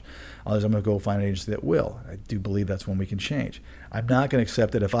 hours. Otherwise, I'm going to go find an agency that will. I do believe that's when we can change. I'm not going to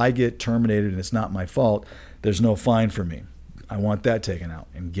accept that if I get terminated and it's not my fault, there's no fine for me. I want that taken out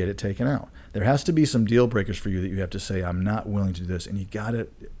and get it taken out. There has to be some deal breakers for you that you have to say, I'm not willing to do this. And you got to,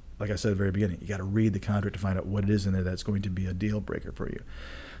 like I said at the very beginning, you got to read the contract to find out what it is in there that's going to be a deal breaker for you.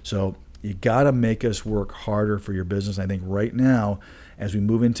 So you got to make us work harder for your business. I think right now, as we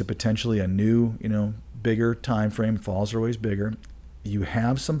move into potentially a new, bigger time frame, falls are always bigger, you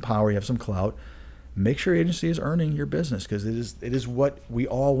have some power, you have some clout. Make sure your agency is earning your business, because it is what we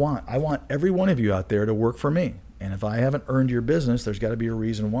all want. I want every one of you out there to work for me. And if I haven't earned your business, there's got to be a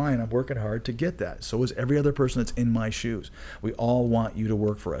reason why, and I'm working hard to get that. So is every other person that's in my shoes. We all want you to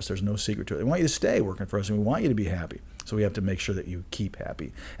work for us. There's no secret to it. We want you to stay working for us, and we want you to be happy. So we have to make sure that you keep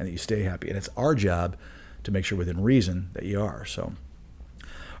happy and that you stay happy. And it's our job to make sure within reason that you are. So, all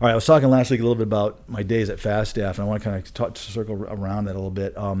right, I was talking last week a little bit about my days at FastStaff, and I want to kind of circle around that a little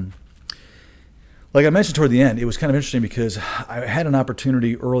bit. Like I mentioned toward the end, it was kind of interesting because I had an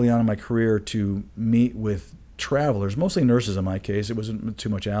opportunity early on in my career to meet with travelers, mostly nurses in my case. It wasn't too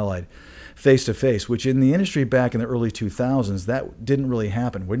much allied, face-to-face, which in the industry back in the early 2000s, that didn't really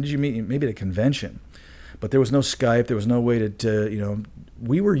happen. When did you meet? Maybe at a convention. But there was no Skype. There was no way to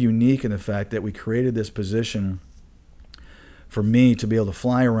we were unique in the fact that we created this position for me to be able to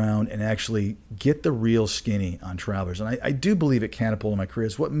fly around and actually get the real skinny on travelers. And I do believe it catapulted my career.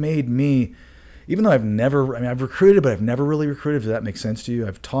 It's what made me even though I've recruited, but I've never really recruited, if that makes sense to you.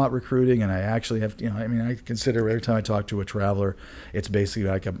 I've taught recruiting, and I actually have, I consider every time I talk to a traveler, it's basically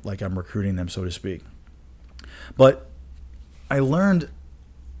like I'm recruiting them, so to speak. But I learned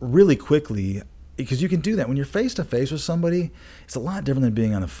really quickly, because you can do that when you're face to face with somebody. It's a lot different than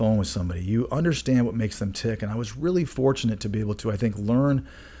being on the phone with somebody. You understand what makes them tick, and I was really fortunate to be able to, I think, learn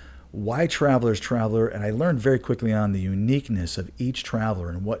why travelers travel, and I learned very quickly on the uniqueness of each traveler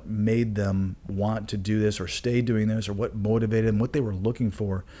and what made them want to do this or stay doing this, or what motivated them, what they were looking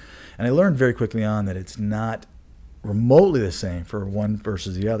for. And I learned very quickly on that it's not remotely the same for one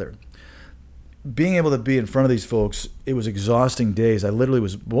versus the other. Being able to be in front of these folks, it was exhausting days. I literally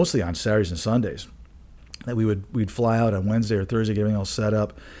was mostly on Saturdays and Sundays. That we'd fly out on Wednesday or Thursday, get everything all set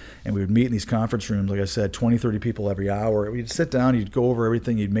up, and we would meet in these conference rooms, like I said, 20, 30 people every hour. We'd sit down, you'd go over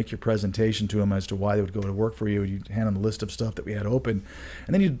everything, you'd make your presentation to them as to why they would go to work for you, you'd hand them a list of stuff that we had open,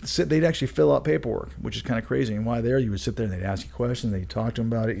 and then they'd actually fill out paperwork, which is kind of crazy. And while there, you would sit there and they'd ask you questions, they'd talk to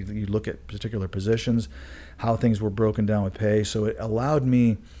them about it, you'd look at particular positions, how things were broken down with pay. So it allowed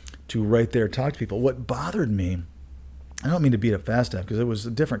me to right there talk to people. What bothered me, I don't mean to beat up FastApp because it was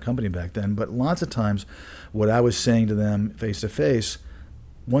a different company back then, but lots of times what I was saying to them face to face,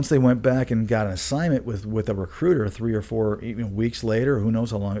 once they went back and got an assignment with a recruiter 3 or 4 weeks later, who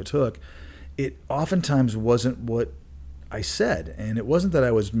knows how long it took, it oftentimes wasn't what I said. And it wasn't that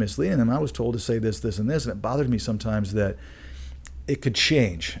I was misleading them. I was told to say this, this, and this. And it bothered me sometimes that it could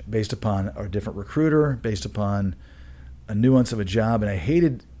change based upon a different recruiter, based upon a nuance of a job. And I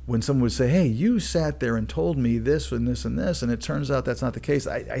hated when someone would say, hey, you sat there and told me this and this and this, and it turns out that's not the case.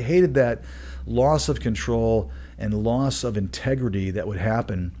 I hated that loss of control and loss of integrity that would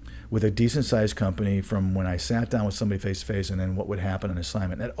happen with a decent-sized company from when I sat down with somebody face-to-face and then what would happen on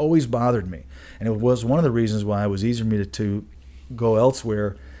assignment. That always bothered me. And it was one of the reasons why it was easier for me to go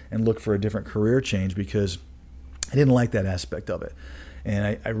elsewhere and look for a different career change, because I didn't like that aspect of it.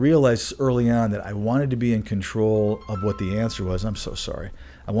 And I realized early on that I wanted to be in control of what the answer was. I'm so sorry.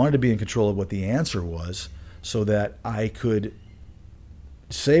 I wanted to be in control of what the answer was so that I could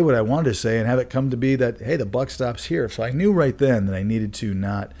say what I wanted to say and have it come to be that, hey, the buck stops here. So I knew right then that I needed to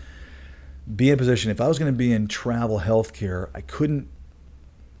not be in a position. If I was going to be in travel healthcare,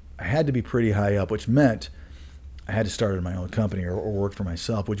 I had to be pretty high up, which meant I had to start my own company or work for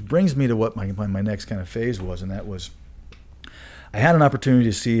myself, which brings me to what my next kind of phase was, and that was I had an opportunity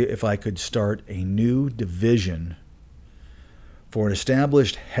to see if I could start a new division for an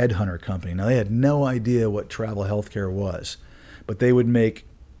established headhunter company. Now, they had no idea what travel healthcare was, but they would make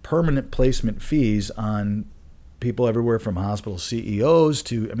permanent placement fees on people everywhere from hospital CEOs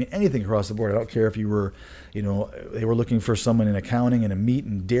to, anything across the board. I don't care if you were, they were looking for someone in accounting in a meat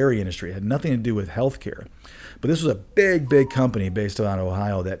and dairy industry. It had nothing to do with healthcare. But this was a big, big company based out of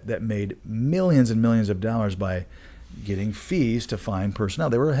Ohio that made millions and millions of dollars by getting fees to find personnel.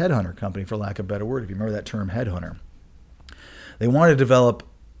 They were a headhunter company, for lack of a better word, if you remember that term, headhunter. They wanted to develop,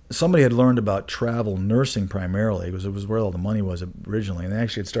 somebody had learned about travel nursing primarily. It was where all the money was originally. And they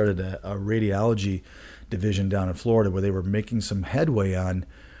actually had started a radiology division down in Florida where they were making some headway on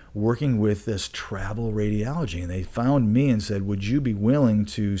working with this travel radiology. And they found me and said, would you be willing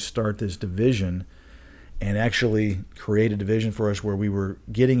to start this division and actually create a division for us where we were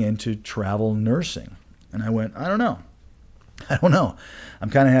getting into travel nursing? And I went, I don't know. I'm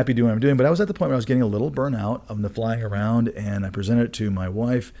kind of happy doing what I'm doing. But I was at the point where I was getting a little burnout of the flying around, and I presented it to my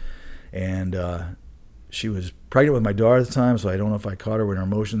wife, and she was pregnant with my daughter at the time, so I don't know if I caught her when her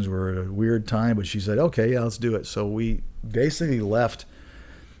emotions were at a weird time, but she said, okay, yeah, let's do it. So we basically left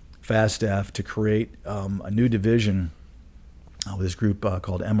FastApp to create a new division with this group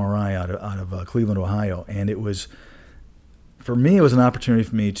called MRI out of Cleveland, Ohio. And it was, for me, it was an opportunity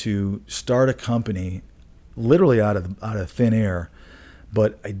for me to start a company literally out of thin air,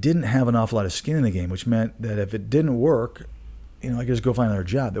 but I didn't have an awful lot of skin in the game, which meant that if it didn't work, I could just go find another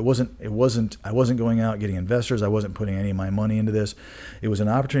job. I wasn't going out getting investors. I wasn't putting any of my money into this. It was an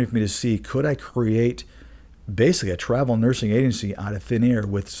opportunity for me to see, could I create basically a travel nursing agency out of thin air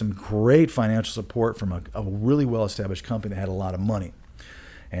with some great financial support from a really well-established company that had a lot of money.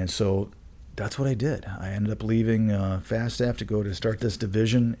 And so that's what I did. I ended up leaving FastApp to go to start this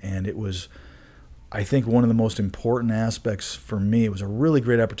division, and it was, I think, one of the most important aspects for me. It was a really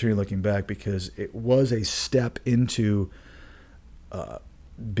great opportunity looking back because it was a step into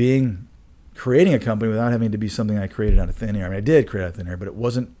creating a company without having to be something I created out of thin air. I did create out of thin air, but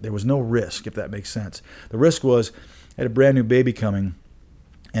there was no risk, if that makes sense. The risk was I had a brand new baby coming,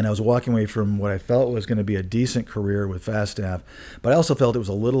 and I was walking away from what I felt was going to be a decent career with FastApp, but I also felt it was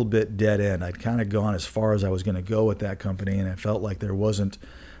a little bit dead end. I'd kind of gone as far as I was going to go with that company, and I felt like there wasn't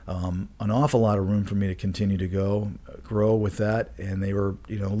an awful lot of room for me to continue to grow with that. And they were,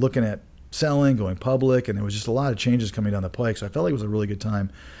 looking at selling, going public, and there was just a lot of changes coming down the pike. So I felt like it was a really good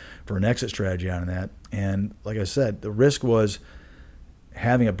time for an exit strategy on that. And like I said, the risk was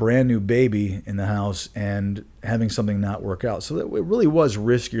having a brand new baby in the house and having something not work out. So that it really was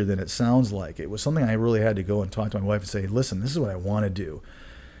riskier than it sounds like. It was something I really had to go and talk to my wife and say, listen, this is what I want to do.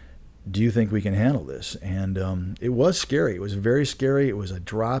 Do you think we can handle this? And it was scary. It was very scary. It was a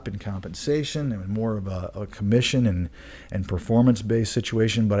drop in compensation. It was more of a commission and performance-based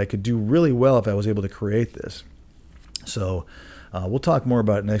situation, but I could do really well if I was able to create this. So we'll talk more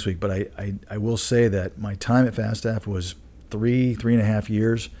about it next week, but I will say that my time at FastAff was 3.5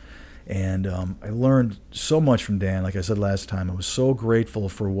 years, and I learned so much from Dan. Like I said last time, I was so grateful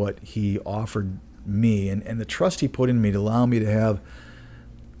for what he offered me and the trust he put in me to allow me to have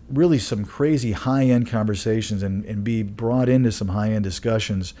really some crazy high-end conversations and be brought into some high-end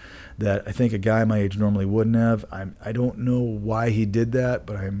discussions that I think a guy my age normally wouldn't have. I don't know why he did that,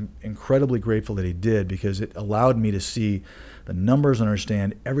 but I'm incredibly grateful that he did, because it allowed me to see the numbers and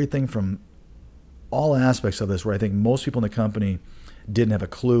understand everything from all aspects of this, where I think most people in the company didn't have a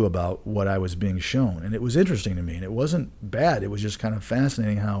clue about what I was being shown. And it was interesting to me, and it wasn't bad. It was just kind of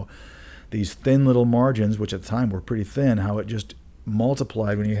fascinating how these thin little margins, which at the time were pretty thin, how it just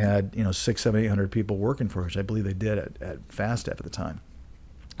multiplied when you had 600, 700, 800 people working for us. I believe they did at FastAff at the time.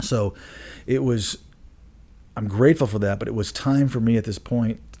 So I'm grateful for that, but it was time for me at this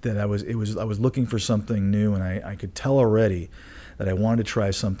point that I was looking for something new, and I could tell already that I wanted to try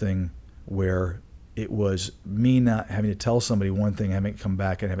something where it was me not having to tell somebody one thing, having it come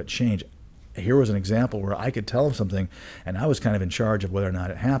back and have it change. Here was an example where I could tell them something, and I was kind of in charge of whether or not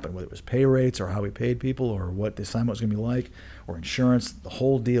it happened, whether it was pay rates or how we paid people or what the assignment was going to be like or insurance. The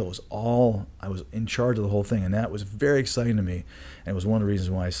whole deal was I was in charge of the whole thing, and that was very exciting to me, and it was one of the reasons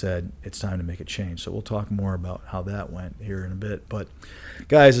why I said it's time to make a change. So we'll talk more about how that went here in a bit. But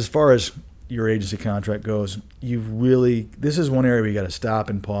guys, as far as your agency contract goes, this is one area where you got to stop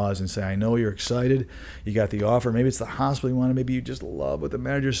and pause and say, I know you're excited, you got the offer, maybe it's the hospital you wanted, maybe you just love what the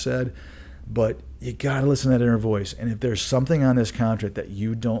manager said, but you got to listen to that inner voice. And if there's something on this contract that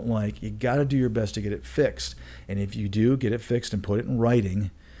you don't like, you got to do your best to get it fixed. And if you do, get it fixed and put it in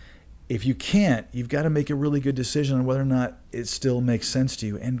writing. If you can't, you've got to make a really good decision on whether or not it still makes sense to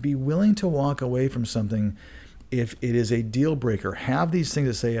you, and be willing to walk away from something if it is a deal breaker. Have these things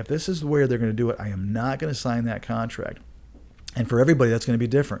that say, if this is the way they're going to do it, I am not going to sign that contract. And for everybody, that's going to be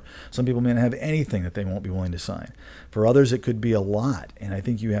different. Some people may not have anything that they won't be willing to sign. For others, it could be a lot. And I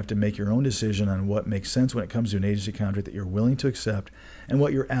think you have to make your own decision on what makes sense when it comes to an agency contract that you're willing to accept and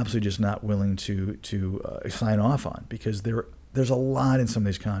what you're absolutely just not willing to sign off on, because there's a lot in some of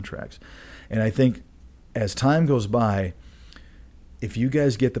these contracts. And I think as time goes by, if you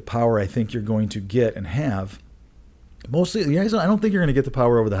guys get the power I think you're going to get and have, mostly, I don't think you're going to get the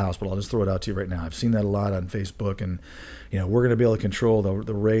power over the hospital. I'll just throw it out to you right now. I've seen that a lot on Facebook, and we're going to be able to control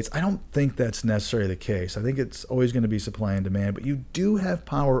the rates. I don't think that's necessarily the case. I think it's always going to be supply and demand, but you do have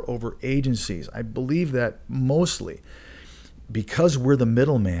power over agencies. I believe that mostly because we're the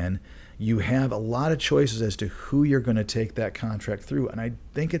middleman. You have a lot of choices as to who you're going to take that contract through, and I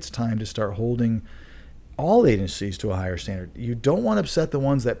think it's time to start holding all agencies to a higher standard. You don't want to upset the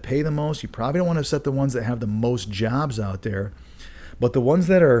ones that pay the most. You probably don't want to upset the ones that have the most jobs out there. But the ones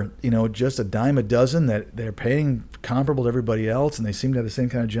that are, just a dime a dozen, that they're paying comparable to everybody else and they seem to have the same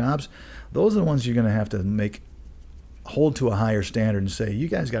kind of jobs, those are the ones you're going to have to hold to a higher standard and say, you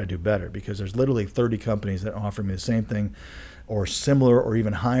guys got to do better, because there's literally 30 companies that offer me the same thing or similar or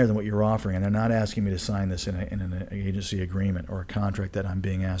even higher than what you're offering, and they're not asking me to sign this in an agency agreement or a contract that I'm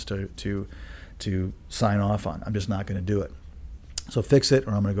being asked to sign off on. I'm just not going to do it. So fix it,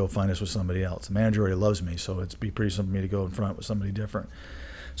 or I'm going to go find this with somebody else. The manager already loves me, so it's be pretty simple for me to go in front with somebody different.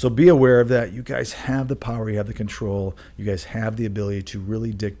 So be aware of that. You guys have the power. You have the control. You guys have the ability to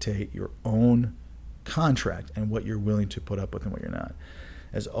really dictate your own contract and what you're willing to put up with and what you're not.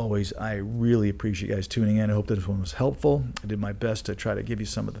 As always, I really appreciate you guys tuning in. I hope this one was helpful. I did my best to try to give you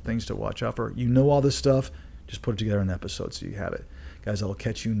some of the things to watch out for. You know all this stuff. Just put it together in an episode so you have it. Guys, I will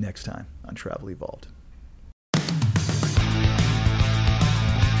catch you next time on Travel Evolved.